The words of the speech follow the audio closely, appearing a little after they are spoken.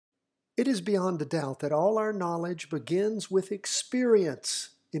It is beyond a doubt that all our knowledge begins with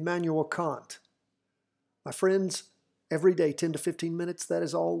experience. Immanuel Kant. My friends, every day, 10 to 15 minutes, that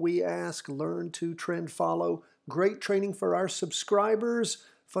is all we ask. Learn to trend follow. Great training for our subscribers.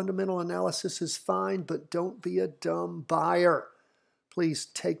 Fundamental analysis is fine, but don't be a dumb buyer. Please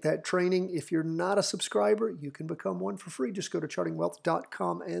take that training. If you're not a subscriber, you can become one for free. Just go to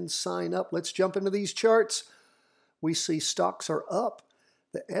chartingwealth.com and sign up. Let's jump into these charts. We see stocks are up.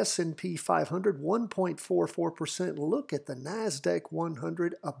 The S&P 500, 1.44%. Look at the NASDAQ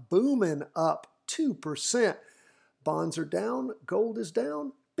 100, a booming up 2%. Bonds are down, gold is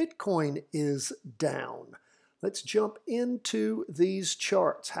down, Bitcoin is down. Let's jump into these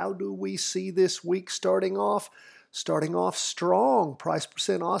charts. How do we see this week starting off? Starting off strong. Price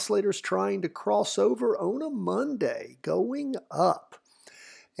percent oscillators trying to cross over on a Monday, going up.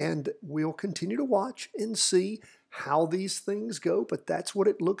 And we'll continue to watch and see how these things go, but that's what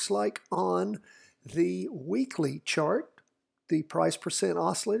it looks like on the weekly chart. The price percent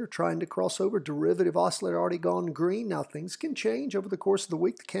oscillator trying to cross over, derivative oscillator already gone green. Now things can change over the course of the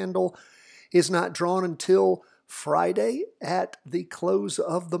week. The candle is not drawn until Friday at the close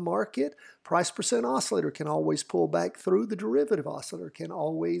of the market. Price percent oscillator can always pull back through. The derivative oscillator can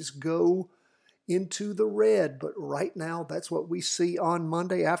always go into the red, but right now that's what we see on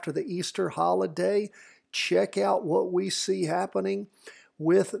Monday after the Easter holiday. Check out what we see happening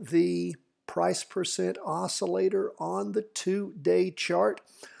with the price percent oscillator on the 2-day chart.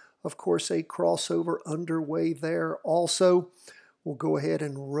 Of course, a crossover underway there also. We'll go ahead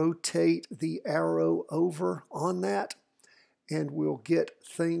and rotate the arrow over on that, and we'll get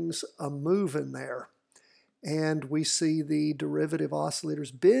things moving there. And we see the derivative oscillator's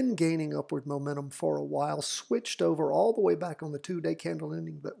been gaining upward momentum for a while, switched over all the way back on the 2-day candle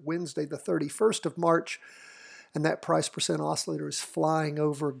ending that Wednesday, the 31st of March, and that price percent oscillator is flying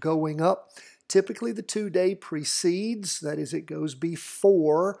over, going up. Typically the 2-day precedes, that is, it goes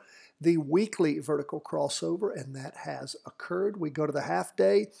before the weekly vertical crossover, and that has occurred. We go to the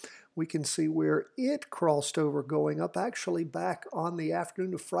half-day. We can see where it crossed over going up, actually back on the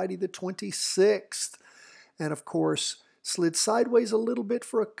afternoon of Friday the 26th. And of course, slid sideways a little bit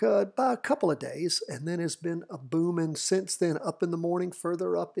for about a couple of days, and then has been a booming since then, up in the morning,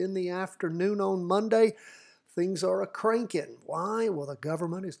 further up in the afternoon on Monday. Things are a-cranking. Why? Well, the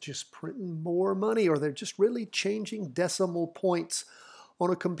government is just printing more money, or they're just really changing decimal points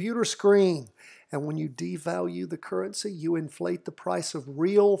on a computer screen. And when you devalue the currency, you inflate the price of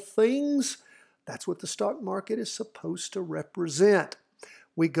real things. That's what the stock market is supposed to represent.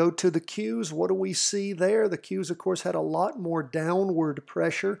 We go to the Qs. What do we see there? The Qs, of course, had a lot more downward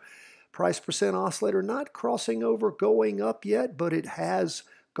pressure. Price percent oscillator not crossing over, going up yet, but it has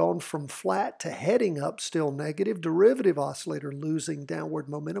gone from flat to heading up, still negative. Derivative oscillator losing downward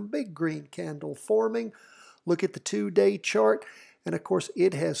momentum. Big green candle forming. Look at the 2-day chart, and of course,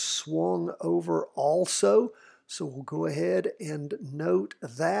 it has swung over also. So we'll go ahead and note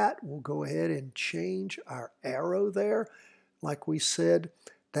that. We'll go ahead and change our arrow there. Like we said,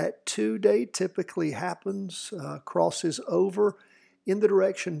 that 2-day typically happens, crosses over in the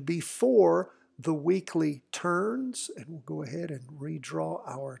direction before the weekly turns. And we'll go ahead and redraw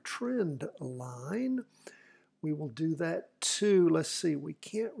our trend line. We will do that too. Let's see, we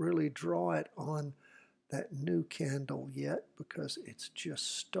can't really draw it on that new candle yet because it's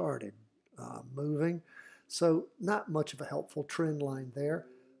just started moving. So not much of a helpful trend line there.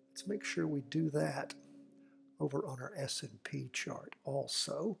 Let's make sure we do that over on our S&P chart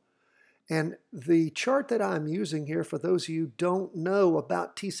also. And the chart that I'm using here, for those of you who don't know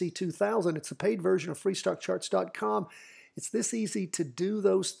about TC2000, it's a paid version of freestockcharts.com. It's this easy to do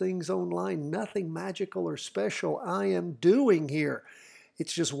those things online. Nothing magical or special I am doing here.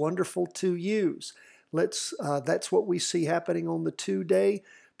 It's just wonderful to use. That's what we see happening on the 2-day.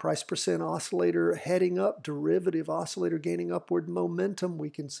 Price percent oscillator heading up, derivative oscillator gaining upward momentum. We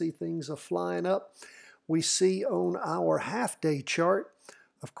can see things are flying up. We see on our half-day chart,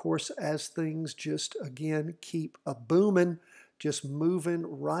 of course, as things just, again, keep booming, just moving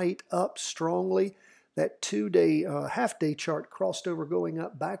right up strongly. That 2-day, half-day chart crossed over going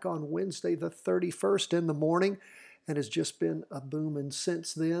up back on Wednesday the 31st in the morning and has just been booming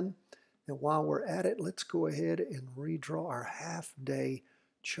since then. And while we're at it, let's go ahead and redraw our half-day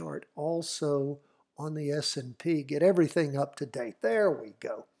chart also on the S&P. Get everything up to date. There we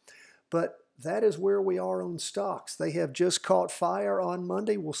go. But that is where we are on stocks. They have just caught fire on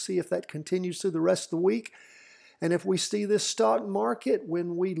Monday. We'll see if that continues through the rest of the week. And if we see this stock market,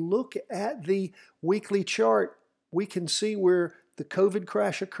 when we look at the weekly chart, we can see where the COVID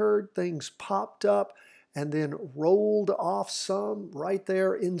crash occurred, things popped up, and then rolled off some right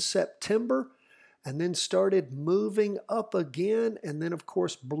there in September, and then started moving up again, and then of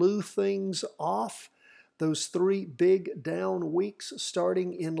course blew things off. Those 3 big down weeks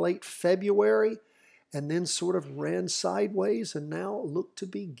starting in late February, and then sort of ran sideways and now look to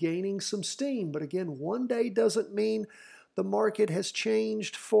be gaining some steam. But again, one day doesn't mean the market has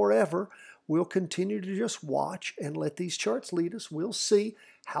changed forever. We'll continue to just watch and let these charts lead us. We'll see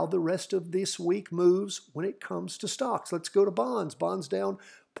how the rest of this week moves when it comes to stocks. Let's go to bonds. Bonds down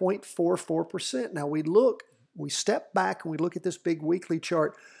 0.44%. Now we step back and we look at this big weekly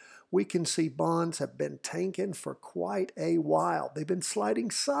chart. We can see bonds have been tanking for quite a while. They've been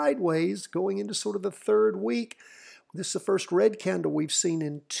sliding sideways going into sort of the 3rd week. This is the first red candle we've seen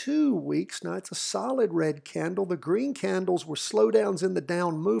in 2 weeks. Now, it's a solid red candle. The green candles were slowdowns in the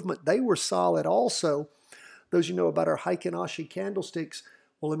down movement. They were solid also. Those you know about our Heiken Ashi candlesticks,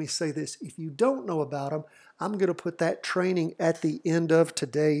 well, let me say this. If you don't know about them, I'm going to put that training at the end of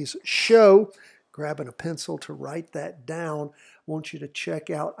today's show. Grabbing a pencil to write that down. I want you to check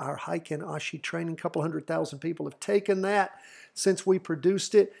out our Heiken Ashi training. A couple 100,000 people have taken that since we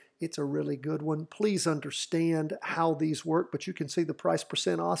produced it. It's a really good one. Please understand how these work, but you can see the price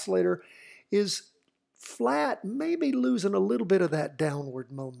percent oscillator is flat, maybe losing a little bit of that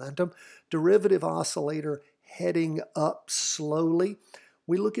downward momentum. Derivative oscillator heading up slowly.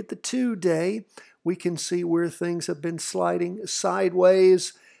 We look at the 2-day, we can see where things have been sliding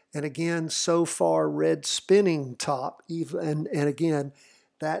sideways. And again, so far, red spinning top. And again,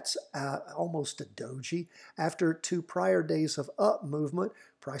 that's almost a doji. After 2 prior days of up movement,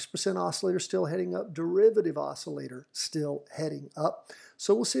 price percent oscillator still heading up, derivative oscillator still heading up.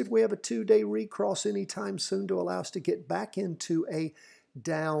 So we'll see if we have a 2-day recross anytime soon to allow us to get back into a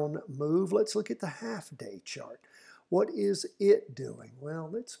down move. Let's look at the half-day chart. What is it doing? Well,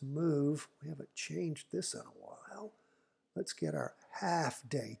 let's move. We haven't changed this in a while. Let's get our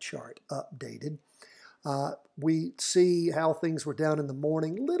half-day chart updated. We see how things were down in the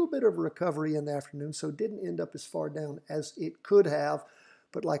morning, a little bit of recovery in the afternoon, so it didn't end up as far down as it could have.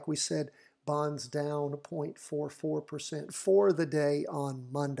 But like we said, bonds down 0.44% for the day on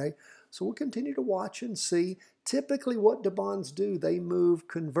Monday. So we'll continue to watch and see. Typically, what do bonds do? They move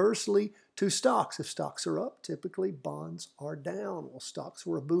conversely to stocks. If stocks are up, typically bonds are down. Well, stocks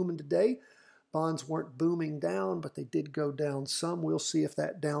were booming today. Bonds weren't booming down, but they did go down some. We'll see if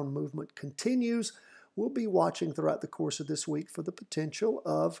that down movement continues. We'll be watching throughout the course of this week for the potential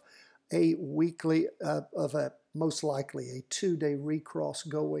of a weekly, most likely a 2-day recross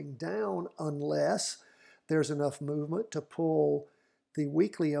going down, unless there's enough movement to pull the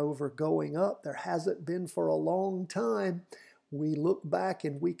weekly over going up. There hasn't been for a long time. We look back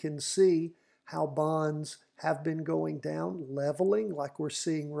and we can see how bonds have been going down, leveling like we're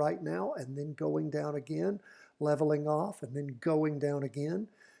seeing right now, and then going down again, leveling off, and then going down again.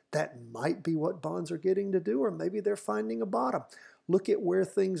 That might be what bonds are getting to do, or maybe they're finding a bottom. Look at where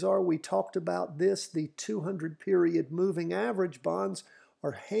things are. We talked about this, the 200-period moving average. Bonds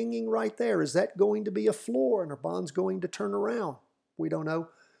are hanging right there. Is that going to be a floor, and are bonds going to turn around? We don't know.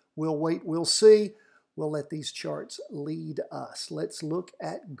 We'll wait. We'll see. We'll let these charts lead us. Let's look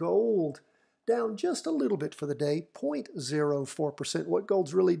at gold. Down just a little bit for the day, 0.04%. What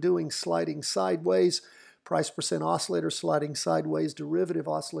gold's really doing, sliding sideways. Price percent oscillator sliding sideways. Derivative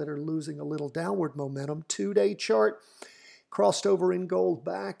oscillator losing a little downward momentum. 2-day chart crossed over in gold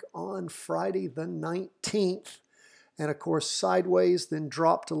back on Friday the 19th. And of course sideways, then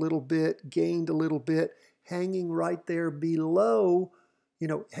dropped a little bit, gained a little bit, hanging right there below,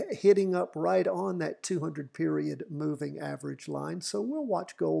 hitting up right on that 200-period moving average line. So we'll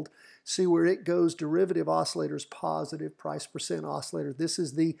watch gold, see where it goes. Derivative oscillator's positive, price percent oscillator. This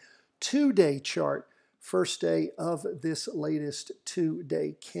is the 2-day chart, first day of this latest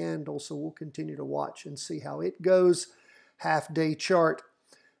 2-day candle. So we'll continue to watch and see how it goes. Half-day chart,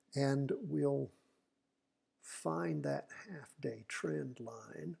 and we'll find that half-day trend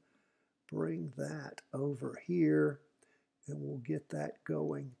line, bring that over here, and we'll get that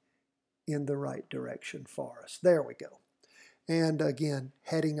going in the right direction for us. There we go. And again,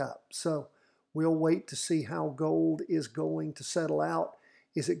 heading up. So we'll wait to see how gold is going to settle out.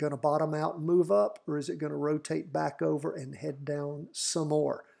 Is it going to bottom out and move up, or is it going to rotate back over and head down some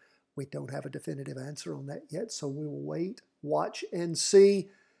more? We don't have a definitive answer on that yet, so we will wait, watch, and see,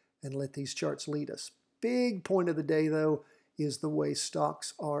 and let these charts lead us. Big point of the day, though, is the way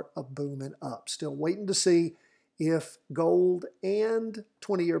stocks are booming up. Still waiting to see if gold and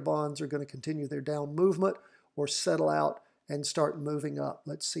 20-year bonds are going to continue their down movement or settle out and start moving up.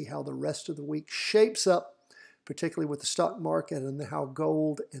 Let's see how the rest of the week shapes up, particularly with the stock market and how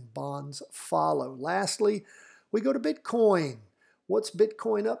gold and bonds follow. Lastly, we go to Bitcoin. What's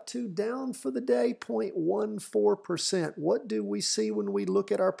Bitcoin up to? Down for the day, 0.14%. What do we see when we look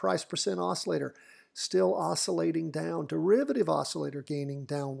at our price percent oscillator? Still oscillating down. Derivative oscillator gaining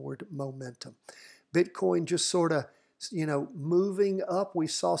downward momentum. Bitcoin just sort of, moving up. We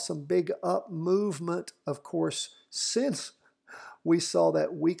saw some big up movement, of course, since we saw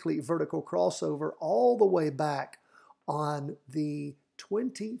that weekly vertical crossover all the way back on the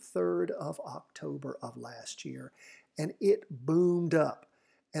 23rd of October of last year. And it boomed up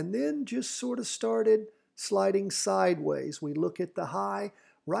and then just sort of started sliding sideways. We look at the high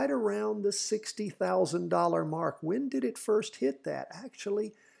right around the $60,000 mark. When did it first hit that?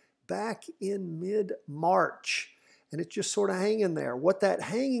 Actually, back in mid-March. And it's just sort of hanging there. What that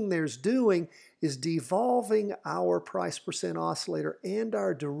hanging there is doing is devolving our price percent oscillator and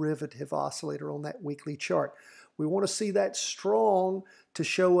our derivative oscillator on that weekly chart. We want to see that strong to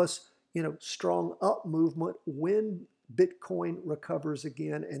show us, strong up movement when Bitcoin recovers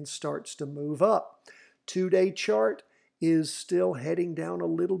again and starts to move up. 2-day chart is still heading down a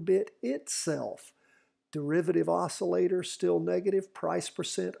little bit itself. Derivative oscillator still negative. Price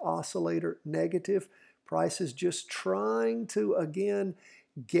percent oscillator negative. Price is just trying to, again,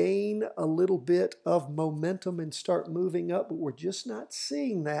 gain a little bit of momentum and start moving up, but we're just not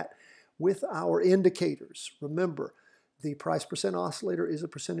seeing that with our indicators. Remember, the price percent oscillator is a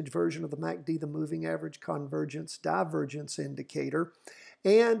percentage version of the MACD, the moving average convergence divergence indicator.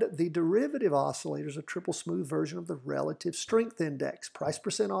 And the derivative oscillator is a triple smooth version of the relative strength index. Price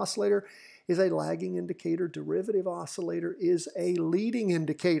percent oscillator is a lagging indicator. Derivative oscillator is a leading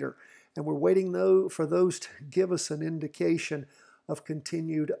indicator. And we're waiting for those to give us an indication of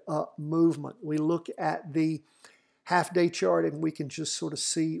continued up movement. We look at the half-day chart and we can just sort of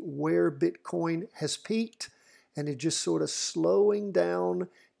see where Bitcoin has peaked. And it's just sort of slowing down,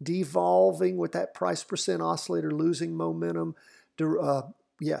 devolving with that price percent oscillator losing momentum.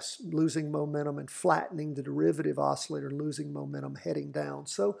 Losing momentum and flattening the derivative oscillator, losing momentum, heading down.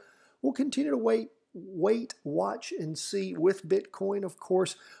 So we'll continue to wait, watch, and see with Bitcoin. Of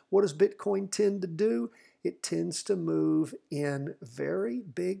course, what does Bitcoin tend to do? It tends to move in very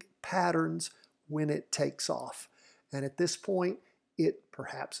big patterns when it takes off. And at this point, it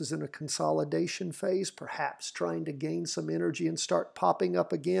perhaps is in a consolidation phase, perhaps trying to gain some energy and start popping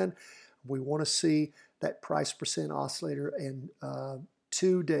up again. We want to see that price percent oscillator and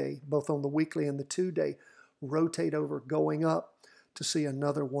 2-day, both on the weekly and the 2-day, rotate over going up to see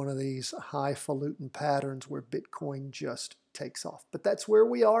another one of these highfalutin patterns where Bitcoin just takes off. But that's where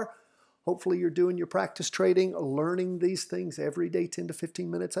we are. Hopefully you're doing your practice trading, learning these things every day, 10 to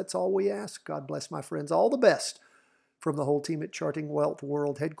 15 minutes. That's all we ask. God bless, my friends. All the best from the whole team at Charting Wealth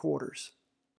World Headquarters.